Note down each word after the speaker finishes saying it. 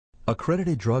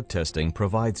Accredited drug testing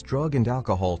provides drug and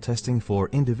alcohol testing for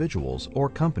individuals or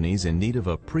companies in need of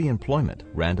a pre-employment,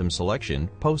 random selection,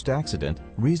 post-accident,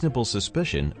 reasonable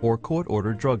suspicion, or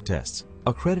court-ordered drug tests.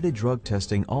 Accredited drug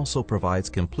testing also provides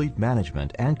complete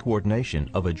management and coordination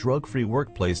of a drug-free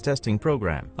workplace testing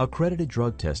program. Accredited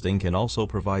drug testing can also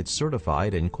provide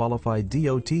certified and qualified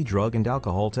DOT drug and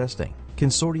alcohol testing,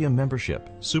 consortium membership,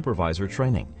 supervisor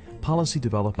training, policy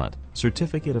development,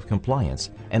 certificate of compliance,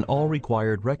 and all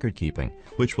required record keeping,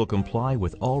 which will comply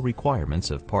with all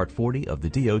requirements of Part 40 of the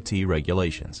DOT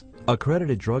regulations.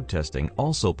 Accredited drug testing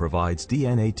also provides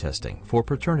DNA testing for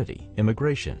paternity,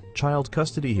 immigration, child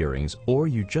custody hearings, or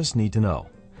you just need to know.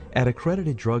 At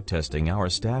Accredited Drug Testing, our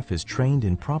staff is trained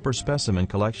in proper specimen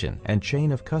collection and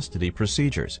chain of custody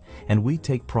procedures, and we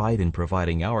take pride in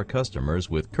providing our customers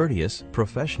with courteous,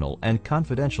 professional, and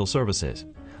confidential services.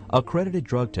 Accredited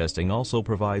drug testing also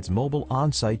provides mobile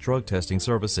on-site drug testing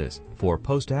services for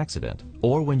post-accident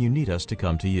or when you need us to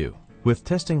come to you. With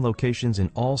testing locations in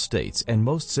all states and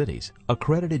most cities,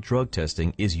 Accredited Drug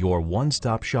Testing is your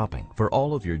one-stop shopping for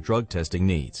all of your drug testing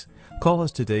needs. Call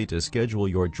us today to schedule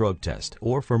your drug test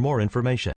or for more information.